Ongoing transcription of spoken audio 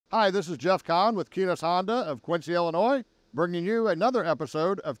Hi, this is Jeff Conn with Kunes Honda of Quincy, Illinois, bringing you another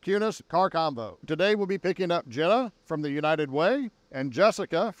episode of Kunes Car Convo. Today we'll be picking up Jenna from the United Way and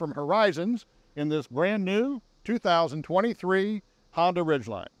Jessica from Horizons in this brand new 2023 Honda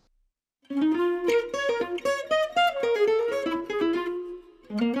Ridgeline.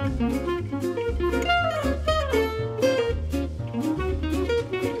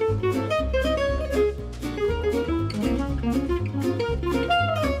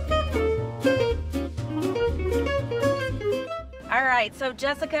 All right, so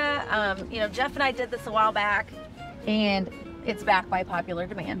Jessica, Jeff and I did this a while back, and it's back by popular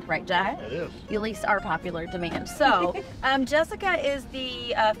demand, right, Jeff? It is. At least our popular demand. So, Jessica is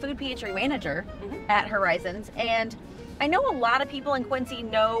the food pantry manager at Horizons, and I know a lot of people in Quincy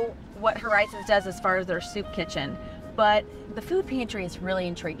know what Horizons does as far as their soup kitchen, but the food pantry is really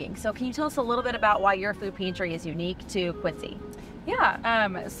intriguing. So can you tell us a little bit about why your food pantry is unique to Quincy?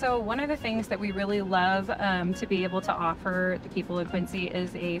 Yeah, so one of the things that we really love to be able to offer the people of Quincy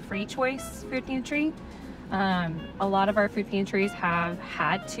is a free choice food pantry. A lot of our food pantries have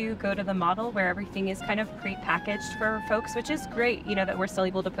had to go to the model where everything is kind of pre-packaged for folks, which is great, that we're still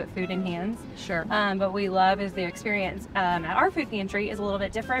able to put food in hands. Sure. But we love is the experience at our food pantry is a little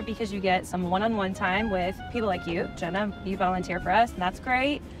bit different because you get some one-on-one time with people like you. Jenna, you volunteer for us, and that's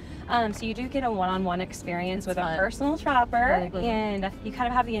great. So you do get a one-on-one experience with a personal shopper, and you kind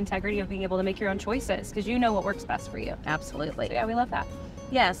of have the integrity of being able to make your own choices because you know what works best for you. Absolutely. So yeah, we love that.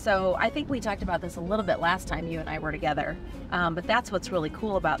 Yeah, so I think we talked about this a little bit last time you and I were together, but that's what's really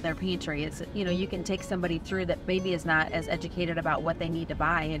cool about their pantry is, you can take somebody through that maybe is not as educated about what they need to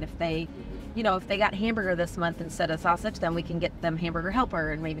buy, and if they got hamburger this month instead of sausage, then we can get them hamburger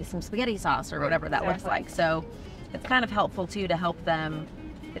helper and maybe some spaghetti sauce or whatever that looks like. So it's kind of helpful too to help them.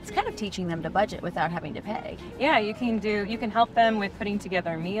 It's kind of teaching them to budget without having to pay. Yeah, you can help them with putting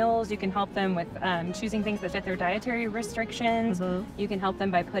together meals. You can help them with choosing things that fit their dietary restrictions. You can help them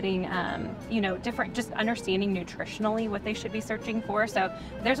by putting, just understanding nutritionally what they should be searching for. So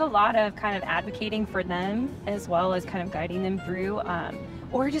there's a lot of kind of advocating for them as well as kind of guiding them through,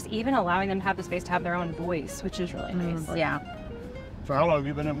 or just even allowing them to have the space to have their own voice, which is really nice. Yeah. So how long have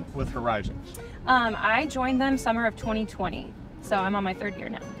you been with Horizons? I joined them summer of 2020. So I'm on my third year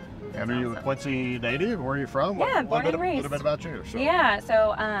now. And are you a Quincy native? Where are you from? Yeah, born and raised. A little bit about you. So. Yeah,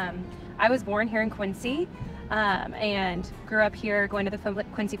 so I was born here in Quincy and grew up here going to the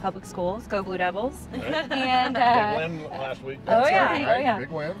Quincy Public Schools. Go Blue Devils. And big win last week. Oh yeah.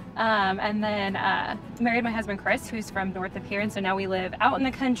 Big win. And then married my husband Chris, who's from north of here, and so now we live out in the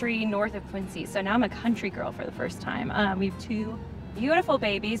country north of Quincy. So now I'm a country girl for the first time. We have two beautiful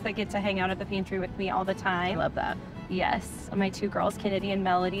babies that get to hang out at the pantry with me all the time. I love that. Yes, my two girls, Kennedy and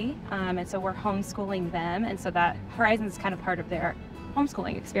Melody, and so we're homeschooling them, and so that Horizons is kind of part of their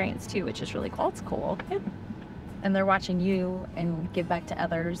homeschooling experience too, which is really cool. It's cool. Yeah. And they're watching you and give back to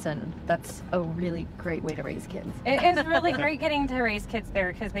others, and that's a really great way to raise kids. It is really great getting to raise kids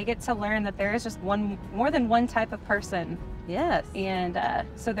there because they get to learn that there is just more than one type of person. Yes. And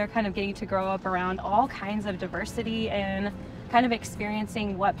so they're kind of getting to grow up around all kinds of diversity and kind of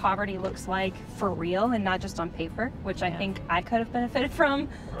experiencing what poverty looks like for real and not just on paper, which I think I could have benefited from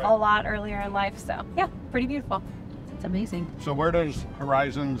a lot earlier in life. So yeah, pretty beautiful. It's amazing. So where does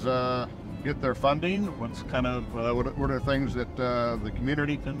Horizons get their funding? What's kind of what are things that the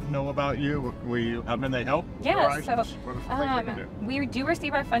community can know about you? How can they help? Yeah, Horizons? so what are the things we do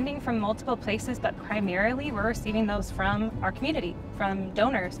receive our funding from multiple places, but primarily we're receiving those from our community, from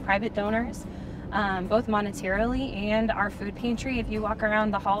donors, private donors. Both monetarily and our food pantry. If you walk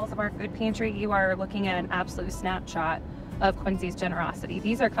around the halls of our food pantry, you are looking at an absolute snapshot of Quincy's generosity.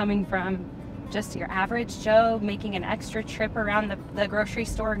 These are coming from just your average Joe making an extra trip around the grocery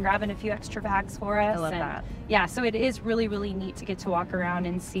store and grabbing a few extra bags for us. I love that. Yeah, so it is really, really neat to get to walk around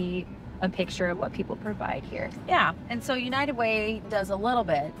and see a picture of what people provide here. Yeah, and so United Way does a little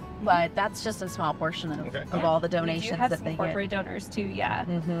bit, but that's just a small portion of all the donations that they get. Corporate donors too, yeah.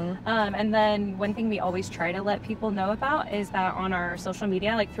 And then one thing we always try to let people know about is that on our social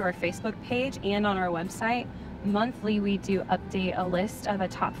media, like through our Facebook page and on our website, monthly we do update a list of a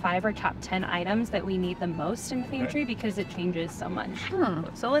top 5 or top 10 items that we need the most in the pantry because it changes so much.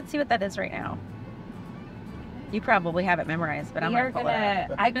 So let's see what that is right now. You probably have it memorized, but I'm going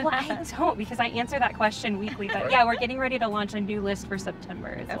to I don't, because I answer that question weekly. But yeah, we're getting ready to launch a new list for September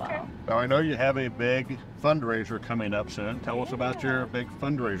as well. Now, I know you have a big fundraiser coming up soon. Tell us about your big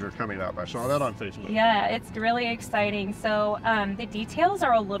fundraiser coming up. I saw that on Facebook. Yeah, it's really exciting. So the details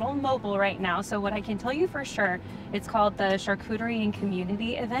are a little mobile right now. So what I can tell you for sure, it's called the Charcuterie and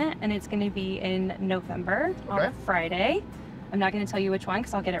Community Event, and it's going to be in November on a Friday. I'm not going to tell you which one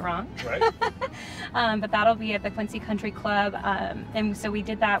because I'll get it wrong. Right. But that'll be at the Quincy Country Club. And so we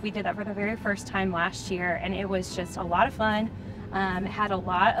did that for the very first time last year, and it was just a lot of fun. It had a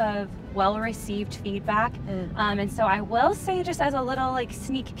lot of well-received feedback. And so I will say, just as a little like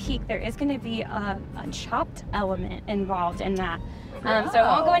sneak peek, there is going to be a chopped element involved in that. So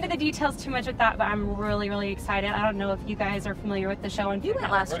I won't go into the details too much with that, but I'm really, really excited. I don't know if you guys are familiar with the show. And You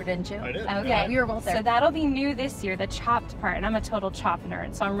went last year, didn't you? I did. Okay, Yeah, we were both there. So that'll be new this year, the chopped part, and I'm a total chop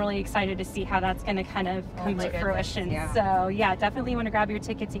nerd, so I'm really excited to see how that's going to kind of come my to goodness, fruition. yeah. So yeah, definitely want to grab your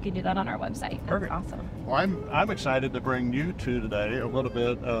tickets. You can do that on our website. Perfect. Awesome. Well, I'm excited to bring you two today a little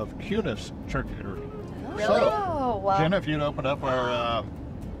bit of Kunes charcuterie. Really? So, wow. Jenna, if you'd open up our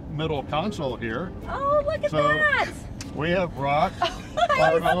middle console here, Oh, look at So, that! we have brought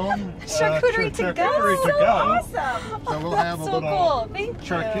our own Charcuterie to go. charcuterie to So go. awesome! So we'll have a So little cool. Thank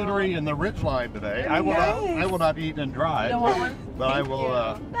you. charcuterie in the Ridgeline today. I will not eat and drive, You want one? but I will.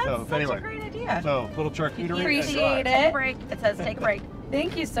 That's So such anyway, a great idea. so little charcuterie. Appreciate Take a it. break. It says take a break.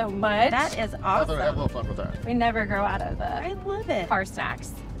 Thank you so much. That is Have awesome. a little fun with that. We never grow out of I the love it. car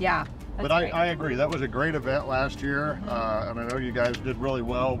snacks. Yeah. That's But great. I agree. That was a great event last year, and I know you guys did really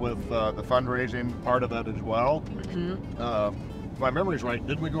well with the fundraising part of that as well. If my memory's right,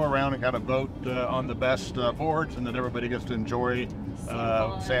 did we go around and kind of vote on the best boards, and then everybody gets to enjoy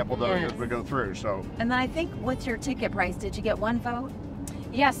sample those Yes. as we go through? So And then I think, what's your ticket price? Did you get one vote?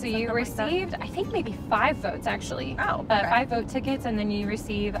 Yeah, so you Something like that? received, I think maybe 5 votes actually. Oh, okay. 5 vote tickets, and then you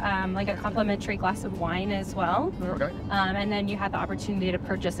receive like a complimentary glass of wine as well. okay, And then you had the opportunity to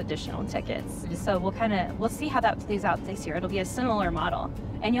purchase additional tickets. So we'll see how that plays out this year. It'll be a similar model.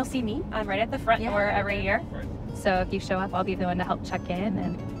 And you'll see me, I'm right at the front door every year. Right. So if you show up, I'll be the one to help check in.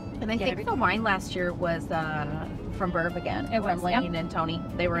 And I think the wine last year was from Burb again. It was, from Lane and Tony.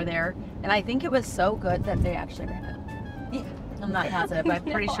 They were there. And I think it was so good that they actually ran it. Yeah. I'm not positive, but I'm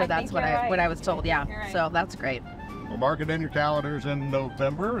pretty No, sure I that's think what you're what right. I was told. Yeah. You're right. So that's great. we'll mark it in your calendars in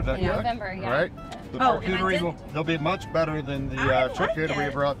November. Is that Yeah. correct? November, yeah. All right. The Oh, charcuterie they'll be much better than the I like charcuterie we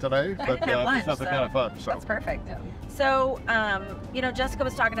it. brought today, I but didn't have lunch, it's something so kind of fun. So That's perfect. So, Jessica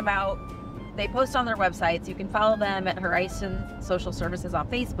was talking about, they post on their websites. You can follow them at Horizon Social Services on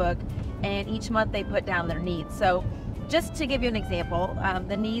Facebook, and each month they put down their needs. So just to give you an example,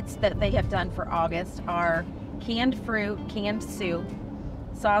 the needs that they have done for August are canned fruit, canned soup,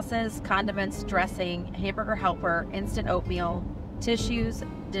 sauces, condiments, dressing, hamburger helper, instant oatmeal, tissues,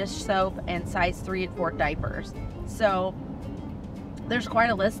 dish soap, and size 3 and 4 diapers. So there's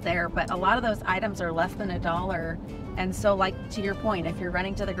quite a list there, but a lot of those items are less than $1. And so, like, to your point, if you're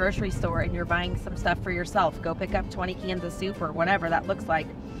running to the grocery store and you're buying some stuff for yourself, go pick up 20 cans of soup or whatever that looks like.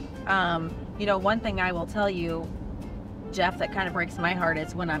 One thing I will tell you, Jeff, that kind of breaks my heart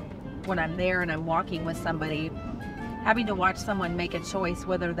is when I'm there and I'm walking with somebody, having to watch someone make a choice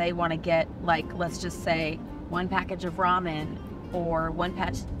whether they want to get, like, let's just say 1 package of ramen or 1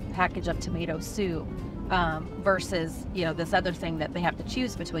 package of tomato soup versus, this other thing that they have to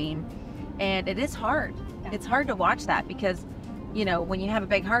choose between. And it is hard. Yeah. It's hard to watch that because, when you have a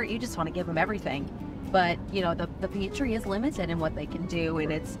big heart, you just want to give them everything. But, the pantry is limited in what they can do,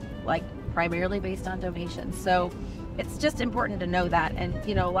 and it's like primarily based on donations. So it's just important to know that. And,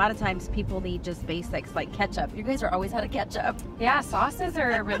 a lot of times people need just basics like ketchup. You guys are always out of ketchup. Yeah, sauces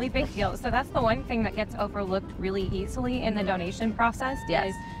are a really big deal. So that's the one thing that gets overlooked really easily in the donation process. Yes.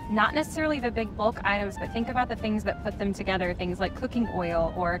 Is not necessarily the big bulk items, but think about the things that put them together. Things like cooking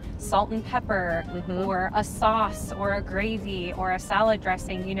oil or salt and pepper or a sauce or a gravy or a salad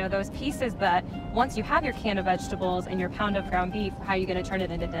dressing. Those pieces that once you have your can of vegetables and your pound of ground beef, how are you going to turn it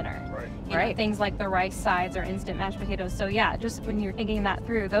into dinner? right. Right. Things like the rice sides or instant mashed potatoes. So yeah, just when you're thinking that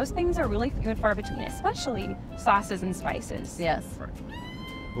through, those things are really few and far between, especially sauces and spices. Yes.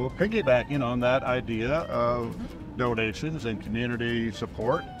 Well, piggybacking on that idea of donations and community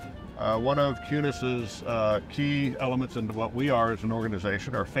support, one of Kunes's key elements into what we are as an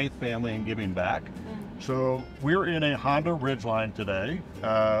organization are faith, family, and giving back. So we're in a Honda Ridgeline today.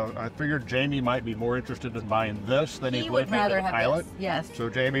 I figured Jamie might be more interested in buying this than he would be rather the have pilot. this. Yes. So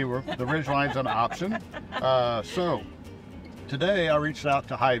Jamie, the Ridgeline's an option. So today I reached out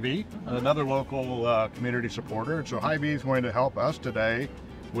to Hy-Vee, another local community supporter. And so Hy-Vee is going to help us today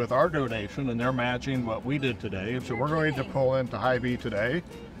with our donation, and they're matching what we did today. And so we're going to pull into Hy-Vee today,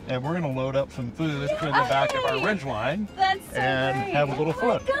 and we're going to load up some food in the back of our Ridgeline That's so and great. have a little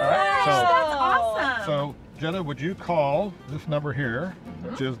fun. Gosh, All right. that's awesome. So Jenna, would you call this number here,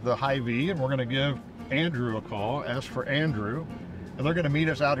 which is the Hy-Vee, and we're going to give Andrew a call, ask for Andrew, and they're going to meet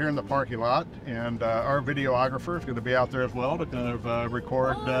us out here in the parking lot, and our videographer is going to be out there as well to kind of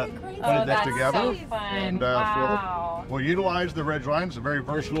record putting this that's together. so fun. And Wow. We'll utilize the Ridgeline. It's a very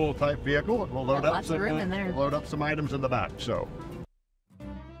versatile type vehicle. We'll load up lots of room in there. Load up some items in the back. So.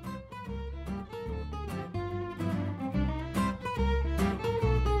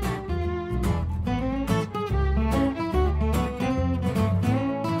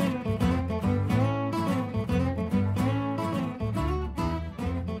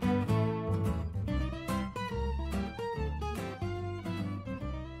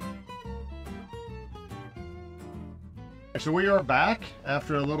 So we are back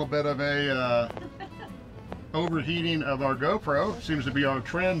after a little bit of a overheating of our GoPro. Seems to be our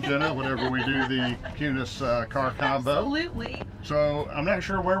trend, Jenna, whenever we do the Kunes Car Convo. Absolutely. So I'm not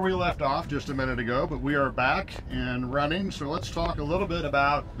sure where we left off just a minute ago, but we are back and running. So let's talk a little bit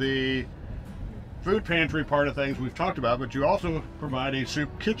about the food pantry part of things we've talked about, but you also provide a soup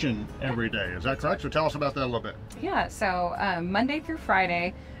kitchen every day. Is that correct? So tell us about that a little bit. Yeah, so Monday through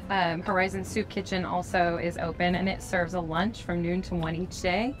Friday, Horizon Soup Kitchen also is open, and it serves a lunch from noon to 1 each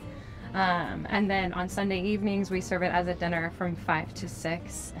day. And then on Sunday evenings, we serve it as a dinner from 5 to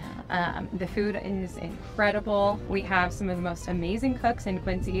 6. The food is incredible. We have some of the most amazing cooks in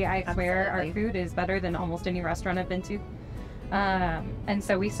Quincy. I swear our food is better than almost any restaurant I've been to. And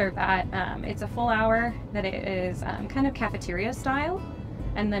so we serve that. It's a full hour that it is kind of cafeteria style.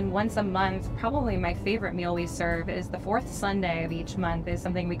 And then once a month, probably my favorite meal we serve is the fourth Sunday of each month is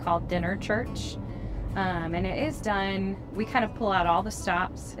something we call dinner church. And it is done, we kind of pull out all the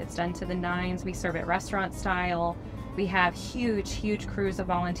stops. It's done to the nines. We serve it restaurant style. We have huge crews of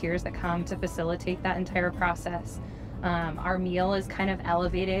volunteers that come to facilitate that entire process. Our meal is kind of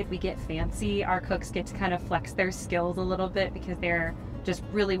elevated. We get fancy. Our cooks get to kind of flex their skills a little bit because they're just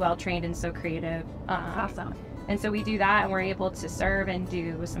really well trained and so creative. Awesome. And so we do that, and we're able to serve and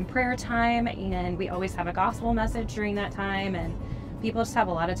do some prayer time, and we always have a gospel message during that time, and people just have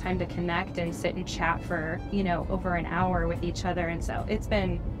a lot of time to connect and sit and chat for, you know, over an hour with each other. And so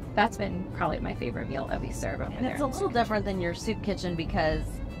that's been probably my favorite meal that we serve over there. And it's a little different than your soup kitchen because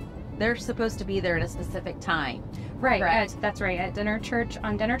they're supposed to be there at a specific time. Right, that's right. At dinner church,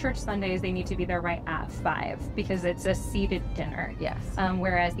 on dinner church Sundays, they need to be there right at 5 because it's a seated dinner. Yes.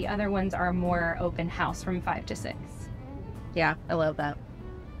 Whereas the other ones are more open house from 5 to 6. Yeah, I love that.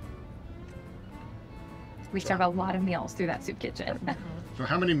 We serve a lot of meals through that soup kitchen. So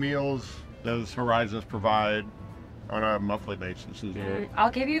how many meals does Horizons provide on a monthly basis?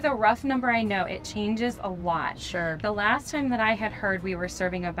 I'll give you the rough number I know. It changes a lot. Sure. The last time that I had heard, we were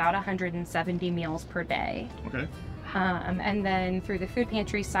serving about 170 meals per day. Okay. And then through the food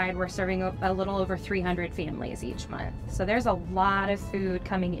pantry side, we're serving a little over 300 families each month. So there's a lot of food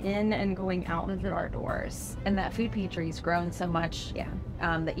coming in and going out through our doors. And that food pantry's grown so much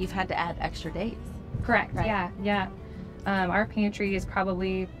that you've had to add extra days. Correct. Right. Yeah. Our pantry is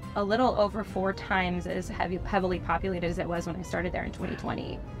probably a little over 4 times as heavily populated as it was when I started there in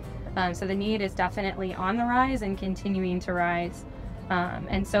 2020. So the need is definitely on the rise and continuing to rise.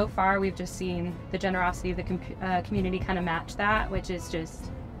 And so far, we've just seen the generosity of the community kind of match that, which is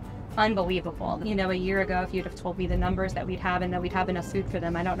just unbelievable. You know, a year ago, if you'd have told me the numbers that we'd have and that we'd have enough food for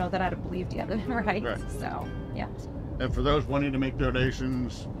them, I don't know that I'd have believed you. Right? So, yeah. And for those wanting to make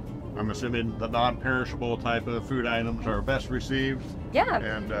donations, I'm assuming the non-perishable type of food items are best received. Yeah.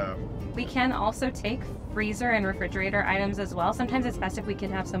 And we can also take freezer and refrigerator items as well. Sometimes it's best if we can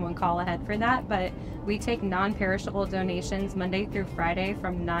have someone call ahead for that, but we take non-perishable donations Monday through Friday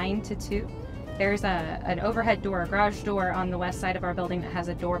from 9 to 2. There's an overhead door, a garage door on the west side of our building that has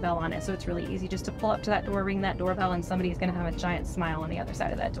a doorbell on it, so it's really easy just to pull up to that door, ring that doorbell, and somebody's going to have a giant smile on the other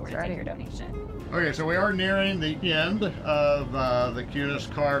side of that door to take your donation. Okay, so we are nearing the end of the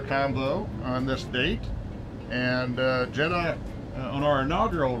Kunes Car Convo on this date, and Jenna, on our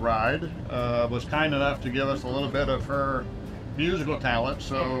inaugural ride, was kind enough to give us a little bit of her musical talent,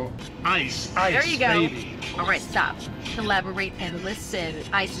 so Ice, there you go. Baby. All right, stop. Collaborate and listen.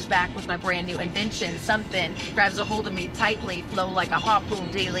 Ice is back with my brand new invention. Something grabs a hold of me tightly, flow like a harpoon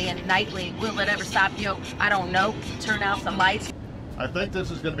daily and nightly. Will it ever stop? Yo, I don't know. Turn out some lights. I think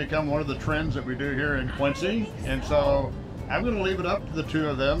this is going to become one of the trends that we do here in Quincy, and so I'm going to leave it up to the two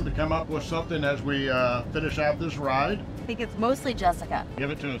of them to come up with something as we finish out this ride. I think it's mostly Jessica.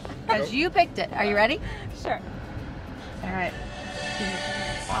 Give it to us. Because you picked it. Are you ready? Sure. All right.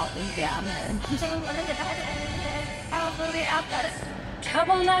 Come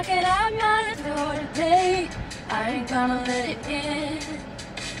on, knock it out my door today. I ain't gonna let it in.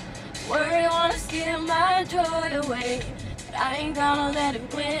 Worry wanna steal my joy away, but I ain't gonna let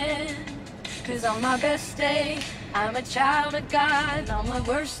it win. Cause on my best day, I'm a child of God. On my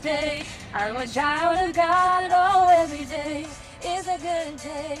worst day, I'm a child of God. Oh, every day is a good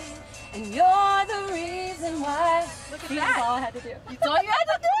day. and you're the reason why. Look at See, that. that's all I had to do. That's all you had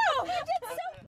to do.